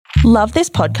Love this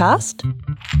podcast?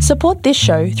 Support this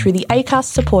show through the Acast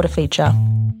supporter feature.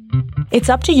 It's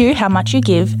up to you how much you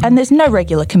give, and there's no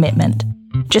regular commitment.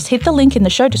 Just hit the link in the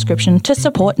show description to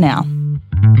support now.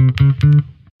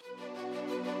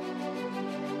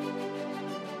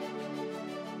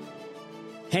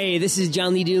 Hey, this is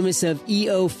John Lee Dumas of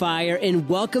EO Fire, and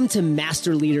welcome to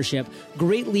Master Leadership.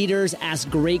 Great leaders ask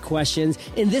great questions,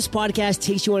 and this podcast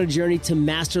takes you on a journey to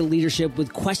master leadership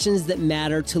with questions that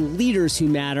matter to leaders who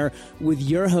matter with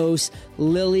your host,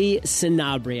 Lily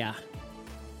Sanabria.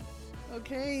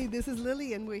 Okay, this is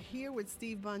Lily, and we're here with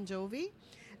Steve Bon Jovi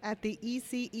at the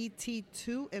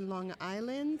ECET2 in Long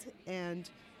Island. And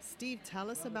Steve,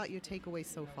 tell us about your takeaway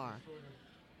so far.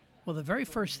 Well, the very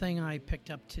first thing I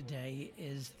picked up today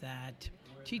is that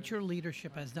teacher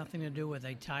leadership has nothing to do with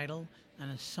a title, an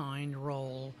assigned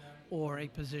role, or a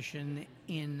position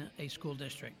in a school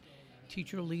district.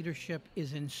 Teacher leadership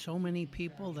is in so many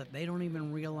people that they don't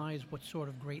even realize what sort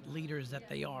of great leaders that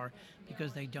they are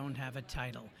because they don't have a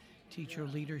title. Teacher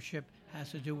leadership has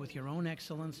to do with your own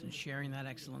excellence and sharing that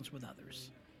excellence with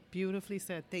others. Beautifully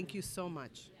said. Thank you so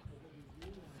much.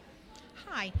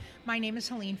 Hi, my name is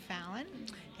Helene Fallon,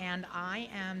 and I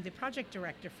am the project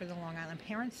director for the Long Island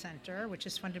Parent Center, which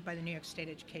is funded by the New York State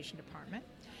Education Department.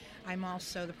 I'm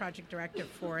also the project director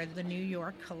for the New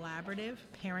York Collaborative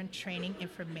Parent Training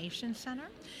Information Center,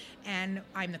 and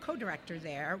I'm the co-director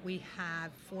there. We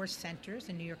have 4 centers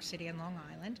in New York City and Long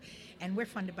Island, and we're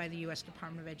funded by the U.S.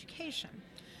 Department of Education.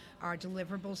 Our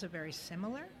deliverables are very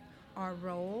similar. Our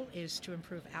role is to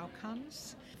improve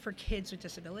outcomes for kids with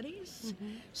disabilities.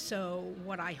 Mm-hmm. So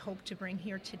what I hope to bring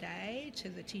here today to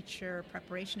the teacher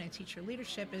preparation and teacher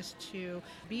leadership is to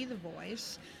be the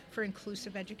voice for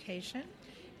inclusive education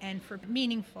and for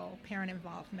meaningful parent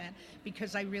involvement,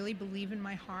 because I really believe in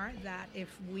my heart that if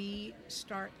we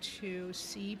start to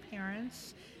see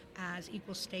parents as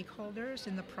equal stakeholders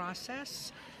in the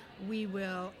process, we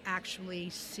will actually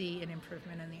see an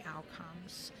improvement in the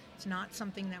outcomes. It's not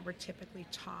something that we're typically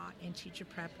taught in teacher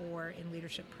prep or in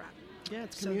leadership prep. Yeah,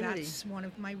 it's community. So that's one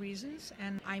of my reasons,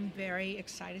 and I'm very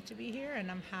excited to be here, and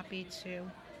I'm happy to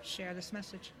share this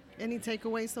message. Any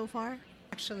takeaways so far?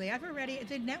 Actually, I've already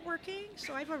did networking,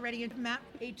 so I've already mapped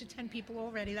 8 to 10 people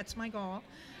already. That's my goal.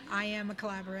 I am a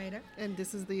collaborator. And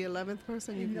this is the 11th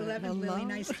person you've met. 11th, Lily,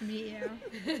 nice to meet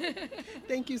you.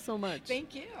 Thank you so much.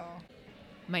 Thank you.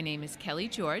 My name is Kelly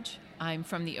George. I'm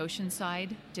from the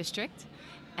Oceanside District,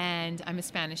 and I'm a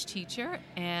Spanish teacher,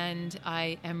 and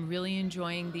I am really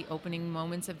enjoying the opening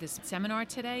moments of this seminar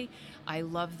today. I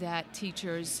love that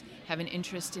teachers have an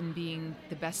interest in being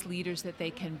the best leaders that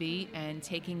they can be and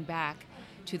taking back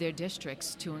to their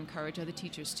districts to encourage other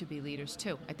teachers to be leaders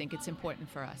too. I think it's important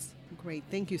for us. Great.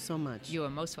 Thank you so much. You are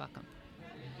most welcome.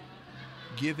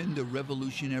 Given the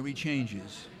revolutionary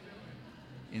changes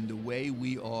in the way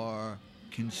we are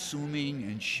consuming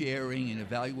and sharing and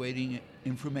evaluating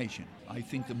information, I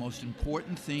think the most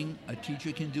important thing a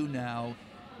teacher can do now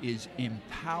is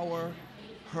empower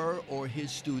her or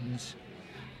his students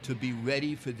to be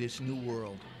ready for this new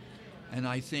world. And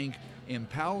I think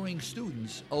empowering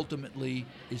students ultimately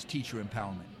is teacher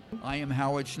empowerment. I am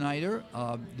Howard Schneider,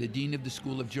 the Dean of the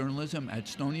School of Journalism at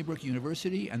Stony Brook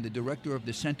University and the Director of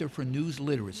the Center for News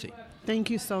Literacy. Thank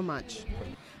you so much.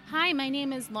 Hi, my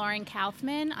name is Lauren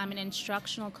Kaufman. I'm an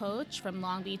instructional coach from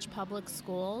Long Beach Public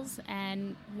Schools,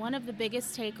 and one of the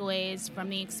biggest takeaways from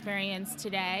the experience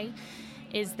today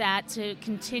is that to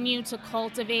continue to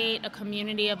cultivate a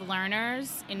community of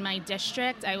learners in my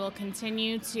district, I will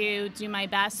continue to do my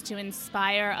best to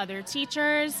inspire other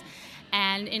teachers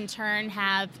and in turn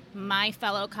have my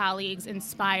fellow colleagues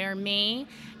inspire me.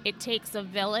 It takes a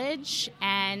village,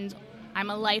 and I'm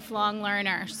a lifelong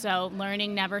learner, so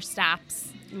learning never stops.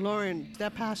 Lauren,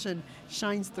 that passion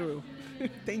shines through.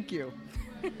 Thank you.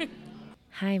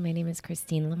 Hi, my name is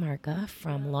Christine Lamarca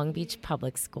from Long Beach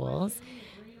Public Schools,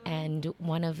 and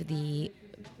one of the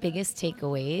biggest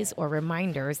takeaways or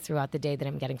reminders throughout the day that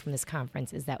I'm getting from this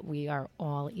conference is that we are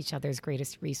all each other's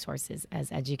greatest resources as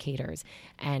educators,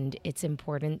 and it's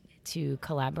important to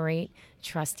collaborate,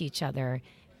 trust each other,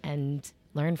 and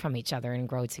learn from each other and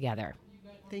grow together.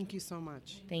 Thank you so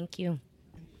much. Thank you.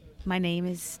 My name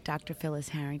is Dr. Phyllis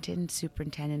Harrington,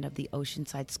 Superintendent of the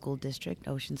Oceanside School District,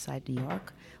 Oceanside, New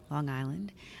York, Long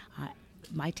Island.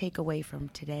 My takeaway from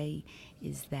today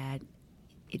is that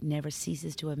it never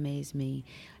ceases to amaze me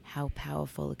how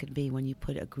powerful it can be when you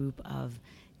put a group of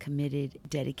committed,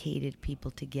 dedicated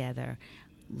people together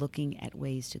looking at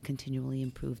ways to continually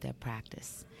improve their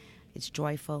practice. It's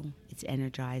joyful, it's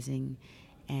energizing,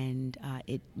 and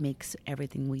it makes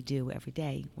everything we do every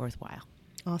day worthwhile.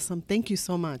 Awesome. Thank you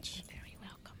so much. You're very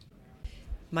welcome.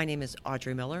 My name is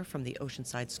Audrey Miller from the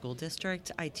Oceanside School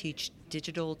District. I teach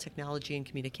digital technology and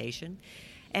communication.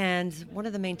 And one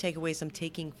of the main takeaways I'm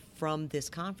taking from this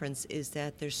conference is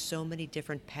that there's so many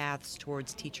different paths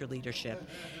towards teacher leadership.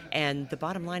 And the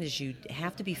bottom line is you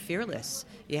have to be fearless.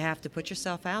 You have to put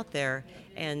yourself out there,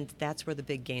 and that's where the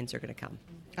big gains are going to come.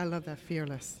 I love that,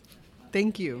 fearless.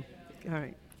 Thank you. All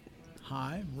right.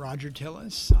 Hi, I'm Roger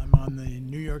Tillis. I'm on the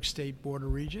New York State Board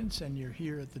of Regents, and you're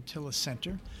here at the Tillis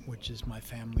Center, which is my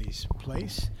family's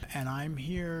place. And I'm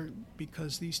here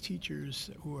because these teachers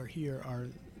who are here are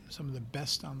some of the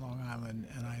best on Long Island,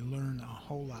 and I learn a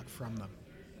whole lot from them.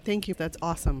 Thank you. That's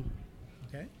awesome.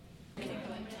 Okay.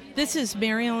 This is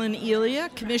Mary Ellen Elia,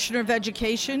 Commissioner of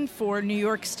Education for New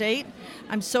York State.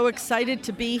 I'm so excited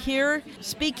to be here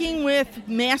speaking with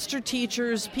master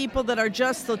teachers, people that are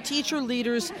just the teacher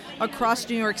leaders across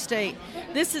New York State.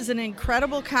 This is an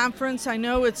incredible conference. I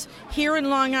know it's here in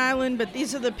Long Island, but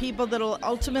these are the people that will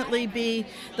ultimately be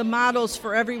the models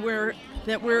for everywhere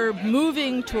that we're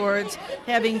moving towards,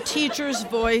 having teachers'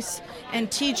 voice and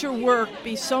teacher work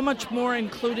be so much more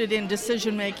included in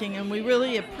decision making, and we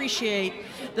really appreciate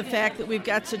the fact that we've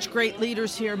got such great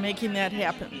leaders here making that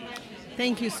happen.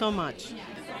 Thank you so much.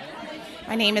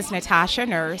 My name is Natasha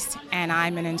Nurse, and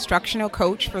I'm an instructional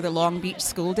coach for the Long Beach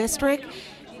School District,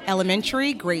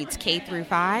 elementary, grades K through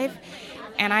 5,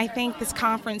 and I think this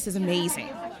conference is amazing.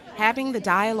 Having the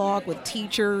dialogue with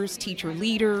teachers, teacher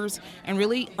leaders, and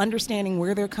really understanding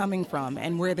where they're coming from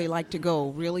and where they like to go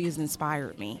really has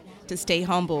inspired me to stay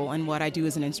humble in what I do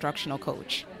as an instructional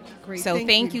coach. Great. So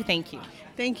thank you.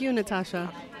 Thank you,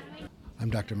 Natasha. I'm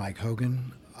Dr. Mike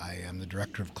Hogan. I am the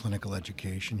Director of Clinical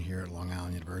Education here at Long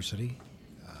Island University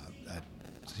at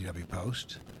CW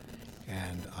Post,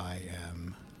 and I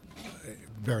am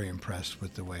very impressed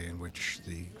with the way in which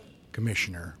the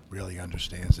Commissioner really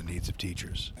understands the needs of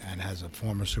teachers. And as a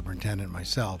former superintendent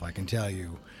myself, I can tell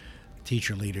you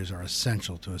teacher leaders are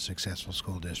essential to a successful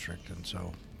school district, and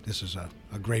so this is a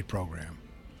great program.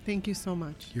 Thank you so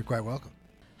much. You're quite welcome.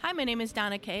 Hi, my name is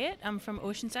Donna Kayett. I'm from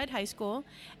Oceanside High School,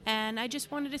 and I just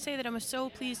wanted to say that I'm so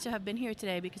pleased to have been here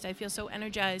today because I feel so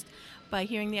energized by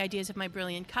hearing the ideas of my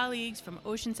brilliant colleagues from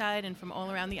Oceanside and from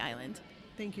all around the island.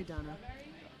 Thank you, Donna.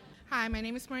 Hi, my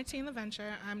name is Martine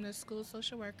LaVenture. I'm the school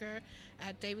social worker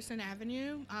at Davison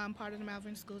Avenue, part of the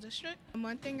Malvern School District.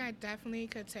 One thing I definitely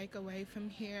could take away from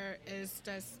here is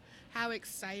just how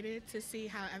excited to see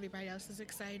how everybody else is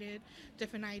excited,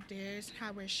 different ideas,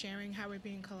 how we're sharing, how we're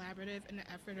being collaborative in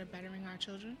the effort of bettering our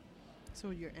children. So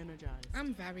you're energized.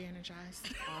 I'm very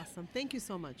energized. Awesome. Thank you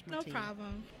so much, Martine. No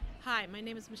problem. Hi, my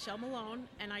name is Michelle Malone,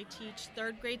 and I teach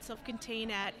 3rd grade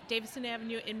self-contained at Davison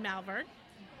Avenue in Malvern.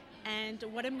 And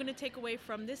what I'm going to take away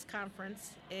from this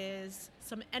conference is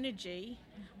some energy.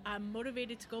 I'm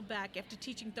motivated to go back. After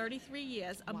teaching 33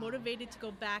 years, I'm motivated to go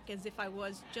back as if I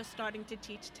was just starting to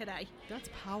teach today.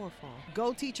 That's powerful.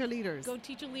 Go teacher leaders. Go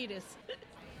teacher leaders.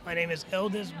 My name is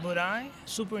Eldis Budai,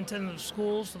 Superintendent of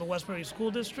Schools for the Westbury School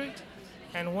District.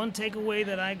 And one takeaway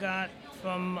that I got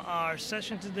from our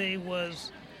session today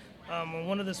was when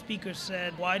one of the speakers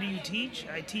said, "Why do you teach?"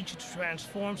 I teach to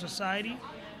transform society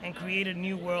and create a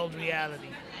new world reality.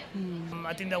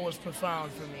 I think that was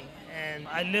profound for me, and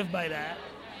I live by that,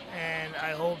 and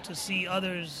I hope to see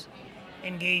others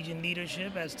engage in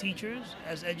leadership as teachers,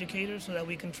 as educators, so that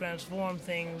we can transform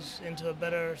things into a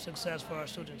better success for our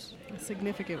students.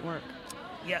 Significant work.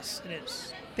 Yes, it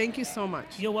is. Thank you so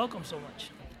much. You're welcome so much.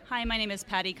 Hi, my name is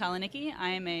Patty Kalinicki. I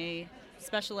am a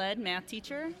special ed math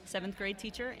teacher, 7th grade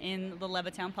teacher in the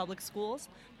Levittown Public Schools.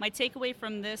 My takeaway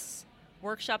from this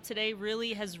workshop today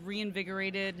really has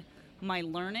reinvigorated my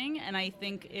learning, and I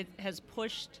think it has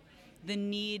pushed the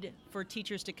need for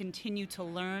teachers to continue to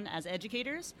learn as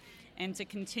educators and to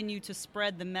continue to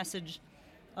spread the message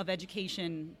of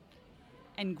education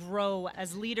and grow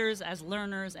as leaders, as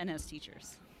learners, and as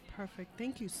teachers. Perfect.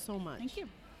 Thank you so much. Thank you.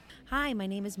 Hi, my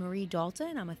name is Marie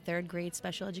Dalton. I'm a 3rd grade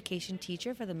special education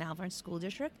teacher for the Malvern School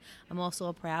District. I'm also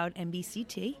a proud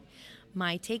MBCT.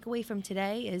 My takeaway from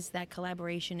today is that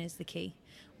collaboration is the key.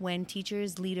 When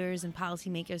teachers, leaders, and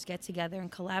policymakers get together and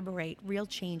collaborate, real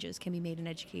changes can be made in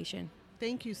education.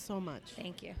 Thank you so much.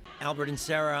 Thank you. Albert and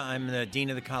Sarah, I'm the Dean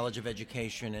of the College of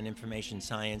Education and Information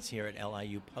Science here at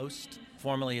LIU Post,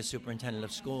 formerly as Superintendent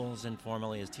of Schools and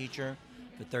formerly as teacher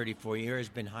for 34 years,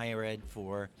 been higher ed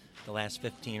for the last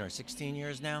 15 or 16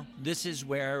 years now. This is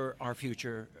where our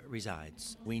future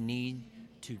resides. We need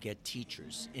to get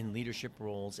teachers in leadership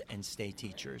roles and stay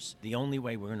teachers. The only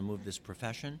way we're going to move this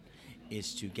profession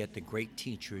is to get the great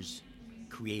teachers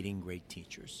creating great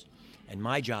teachers. And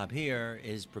my job here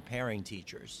is preparing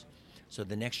teachers So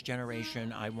the next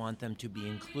generation, I want them to be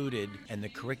included and the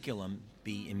curriculum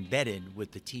be embedded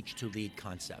with the teach to lead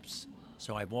concepts.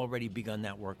 So I've already begun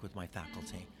that work with my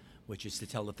faculty, which is to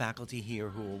tell the faculty here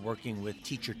who are working with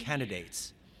teacher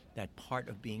candidates that part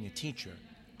of being a teacher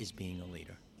is being a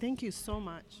leader. Thank you so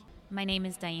much. My name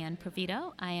is Diane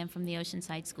Provito. I am from the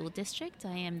Oceanside School District.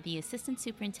 I am the Assistant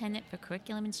Superintendent for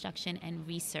Curriculum Instruction and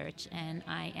Research, and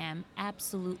I am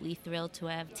absolutely thrilled to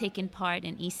have taken part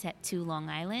in ESET 2 Long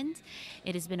Island.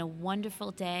 It has been a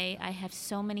wonderful day. I have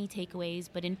so many takeaways,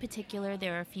 but in particular,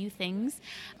 there are a few things.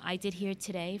 I did hear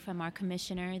today from our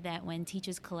commissioner that when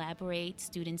teachers collaborate,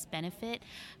 students benefit.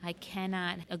 I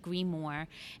cannot agree more,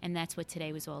 and that's what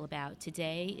today was all about.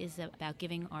 Today is about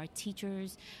giving our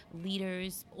teachers,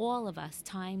 leaders, all of us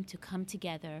time to come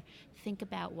together, think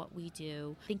about what we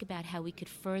do, think about how we could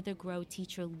further grow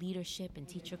teacher leadership and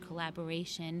teacher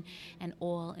collaboration, and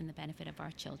all in the benefit of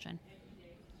our children.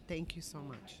 Thank you so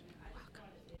much.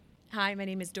 Hi, my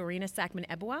name is Dorina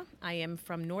Sackman-Ebwa. I am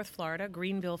from North Florida,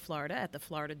 Greenville, Florida, at the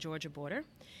Florida-Georgia border.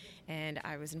 And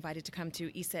I was invited to come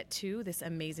to ESET 2, this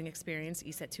amazing experience,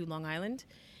 ESET 2 Long Island.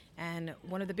 And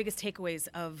one of the biggest takeaways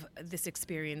of this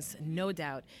experience, no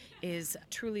doubt, is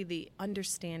truly the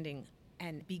understanding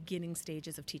and beginning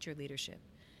stages of teacher leadership,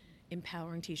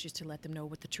 empowering teachers to let them know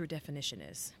what the true definition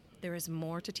is. There is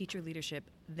more to teacher leadership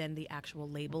than the actual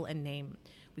label and name.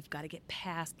 We've got to get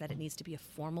past that it needs to be a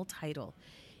formal title.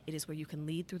 It is where you can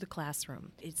lead through the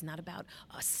classroom. It's not about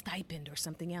a stipend or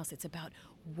something else. It's about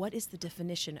what is the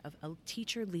definition of a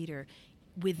teacher leader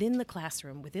within the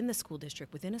classroom, within the school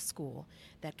district, within a school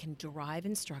that can derive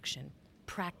instruction,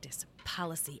 practice,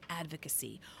 policy,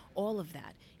 advocacy. All of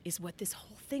that is what this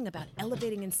whole thing about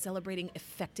elevating and celebrating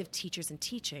effective teachers and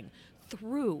teaching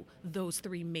through those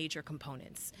three major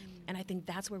components. And I think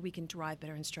that's where we can drive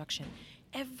better instruction.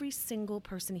 Every single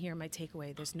person here, my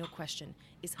takeaway, there's no question,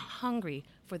 is hungry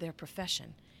for their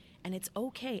profession. And it's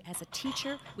okay. As a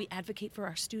teacher, we advocate for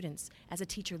our students. As a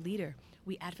teacher leader,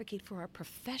 we advocate for our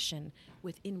profession.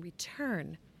 In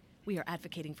return, we are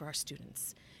advocating for our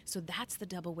students. So that's the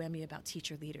double whammy about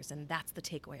teacher leaders, and that's the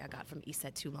takeaway I got from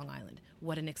ESET 2 Long Island.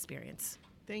 What an experience.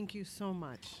 Thank you so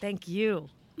much. Thank you.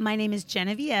 My name is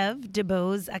Genevieve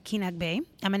DeBose Akinagbe.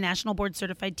 I'm a National Board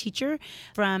Certified Teacher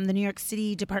from the New York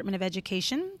City Department of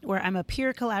Education, where I'm a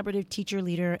peer collaborative teacher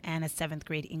leader and a 7th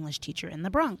grade English teacher in the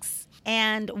Bronx.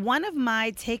 And one of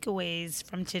my takeaways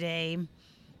from today,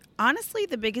 honestly,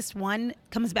 the biggest one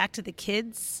comes back to the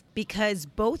kids, because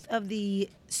both of the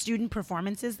student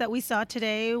performances that we saw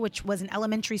today, which was an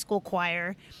elementary school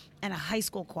choir and a high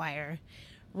school choir,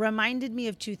 reminded me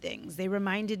of two things. They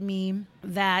reminded me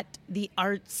that the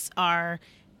arts are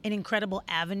an incredible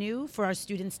avenue for our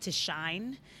students to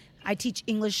shine. I teach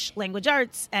English language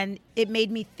arts, and it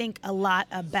made me think a lot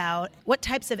about what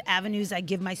types of avenues I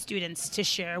give my students to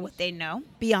share what they know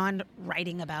beyond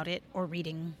writing about it or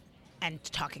reading and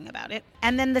talking about it.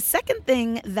 And then the second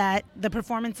thing that the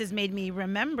performances made me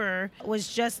remember was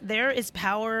just there is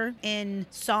power in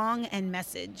song and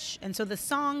message. And so the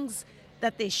songs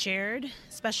that they shared,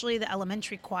 especially the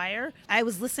elementary choir, I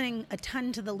was listening a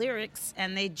ton to the lyrics,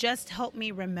 and they just helped me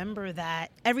remember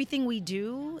that everything we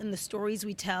do and the stories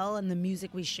we tell and the music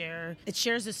we share, it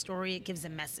shares a story, it gives a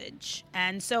message.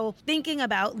 And so thinking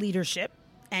about leadership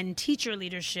and teacher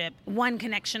leadership, one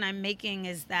connection I'm making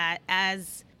is that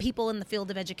as people in the field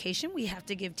of education, we have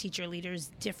to give teacher leaders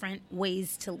different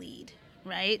ways to lead.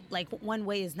 Right? Like, one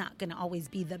way is not going to always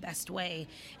be the best way.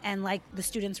 And like the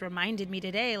students reminded me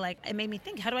today, like, it made me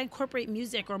think, how do I incorporate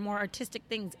music or more artistic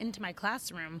things into my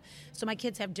classroom so my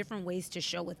kids have different ways to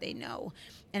show what they know?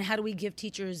 And how do we give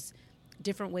teachers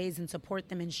different ways and support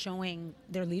them in showing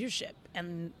their leadership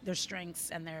and their strengths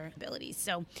and their abilities?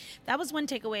 So that was one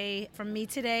takeaway from me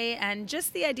today. And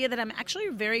just the idea that I'm actually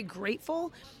very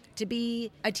grateful to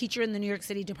be a teacher in the New York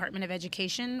City Department of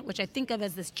Education, which I think of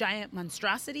as this giant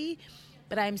monstrosity.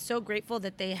 But I'm so grateful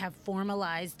that they have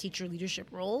formalized teacher leadership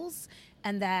roles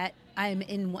and that I'm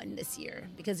in one this year,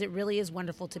 because it really is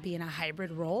wonderful to be in a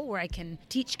hybrid role where I can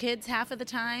teach kids half of the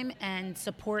time and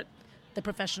support the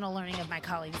professional learning of my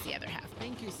colleagues the other half.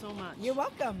 Thank you so much. You're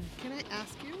welcome. Can I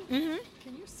ask you?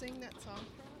 Can you sing that song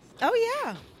for us? Oh,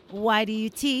 yeah. Why do you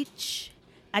teach?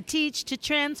 I teach to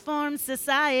transform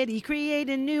society, create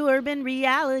a new urban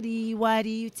reality. Why do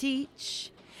you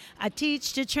teach? I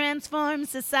teach to transform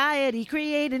society,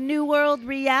 create a new world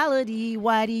reality.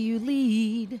 Why do you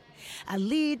lead? I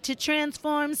lead to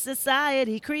transform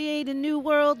society, create a new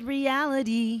world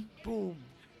reality. Boom.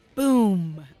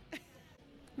 Boom.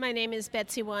 My name is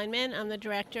Betsy Weinman. I'm the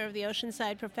director of the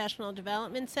Oceanside Professional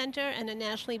Development Center and a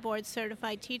nationally board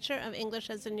certified teacher of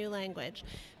English as a new language.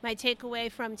 My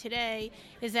takeaway from today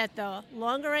is that the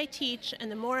longer I teach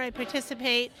and the more I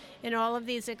participate in all of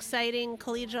these exciting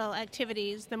collegial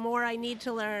activities, the more I need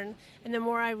to learn and the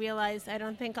more I realize I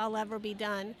don't think I'll ever be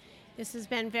done. This has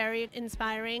been very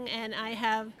inspiring, and I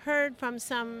have heard from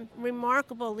some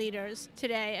remarkable leaders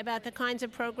today about the kinds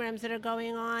of programs that are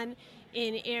going on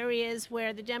in areas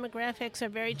where the demographics are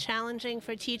very challenging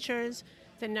for teachers,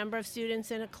 the number of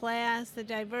students in a class, the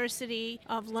diversity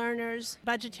of learners,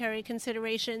 budgetary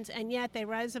considerations, and yet they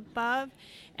rise above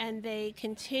and they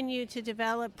continue to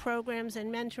develop programs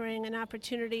and mentoring and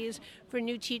opportunities for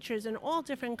new teachers in all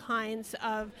different kinds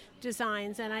of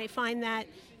designs. And I find that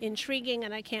intriguing,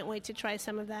 and I can't wait to try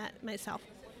some of that myself.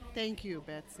 Thank you,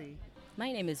 Betsy.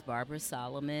 My name is Barbara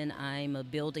Solomon. I'm a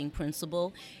building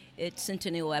principal at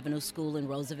Centennial Avenue School in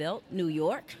Roosevelt, New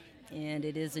York. And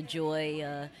it is a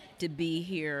joy to be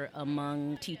here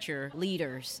among teacher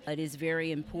leaders. It is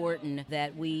very important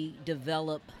that we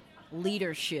develop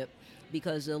leadership,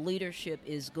 because the leadership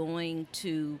is going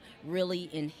to really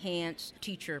enhance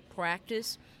teacher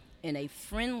practice in a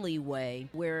friendly way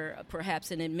where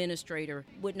perhaps an administrator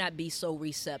would not be so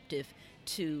receptive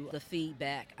to the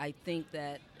feedback. I think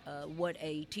that what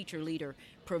a teacher leader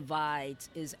provides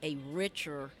is a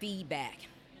richer feedback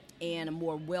and a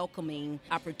more welcoming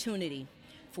opportunity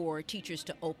for teachers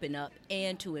to open up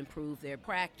and to improve their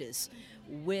practice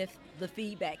with the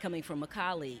feedback coming from a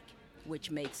colleague, which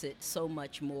makes it so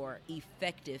much more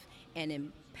effective and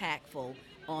impactful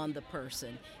on the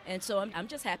person. And so I'm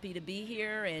just happy to be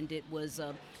here, and it was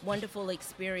a wonderful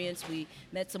experience. We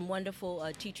met some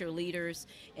wonderful teacher leaders,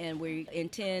 and we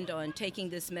intend on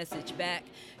taking this message back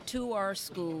to our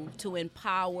school to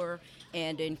empower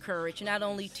and encourage not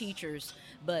only teachers,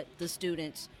 but the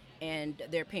students and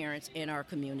their parents in our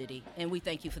community. And we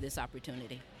thank you for this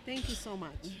opportunity. Thank you so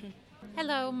much.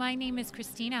 Hello, my name is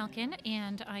Christine Alkin,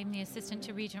 and I'm the assistant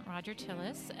to Regent Roger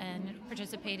Tillis and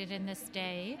participated in this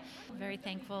day. I'm very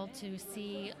thankful to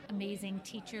see amazing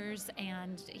teachers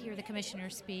and hear the commissioner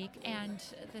speak. And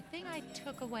the thing I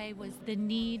took away was the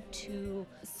need to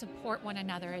support one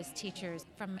another as teachers.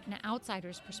 From an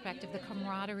outsider's perspective, the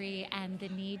camaraderie and the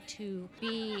need to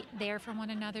be there for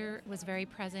one another was very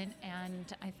present,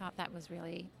 and I thought that was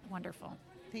really wonderful.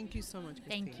 Thank you so much,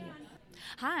 Christine. Thank you.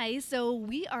 Hi, so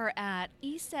we are at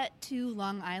ESET 2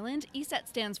 Long Island. ESET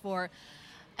stands for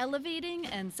Elevating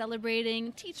and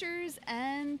Celebrating Teachers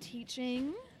and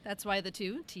Teaching. That's why the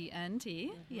two,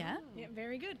 TNT. Yeah,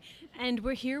 very good. And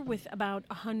we're here with about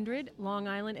 100 Long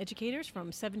Island educators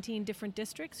from 17 different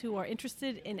districts who are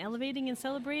interested in elevating and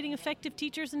celebrating effective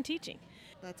teachers and teaching.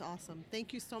 That's awesome.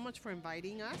 Thank you so much for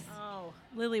inviting us. Oh,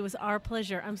 Lily, it was our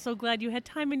pleasure. I'm so glad you had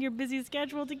time in your busy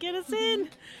schedule to get us in.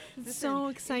 It's so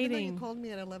exciting. Even though you called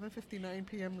me at 11:59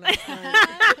 p.m. last night.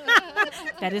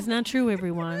 That is not true,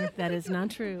 everyone. That is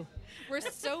not true. We're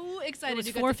so excited.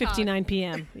 It was 4:59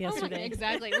 p.m. Oh, yesterday.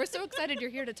 exactly. We're so excited you're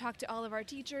here to talk to all of our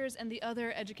teachers and the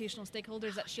other educational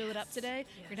stakeholders that showed up today.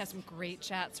 We're going to have some great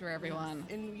chats for everyone.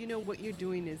 And you know, what you're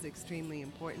doing is extremely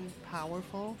important,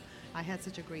 powerful. I had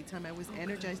such a great time. I was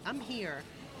energized. I'm here,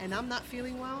 and I'm not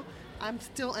feeling well. I'm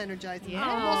still energized. Yeah.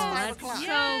 Almost 5 o'clock. So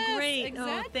great.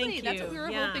 Exactly. Oh, thank you. That's what we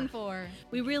were hoping for.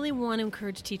 We really want to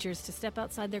encourage teachers to step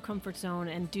outside their comfort zone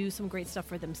and do some great stuff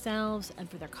for themselves and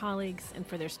for their colleagues and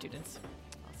for their students.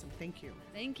 Awesome. Thank you.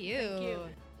 Thank you. Thank you.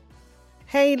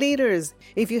 Hey, leaders.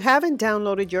 If you haven't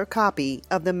downloaded your copy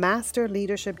of the Master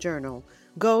Leadership Journal,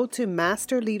 go to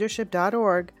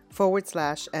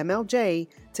masterleadership.org/MLJ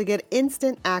to get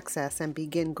instant access and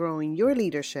begin growing your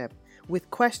leadership with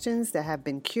questions that have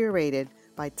been curated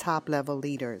by top-level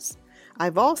leaders.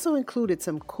 I've also included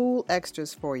some cool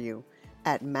extras for you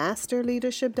at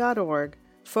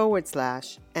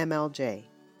masterleadership.org/MLJ.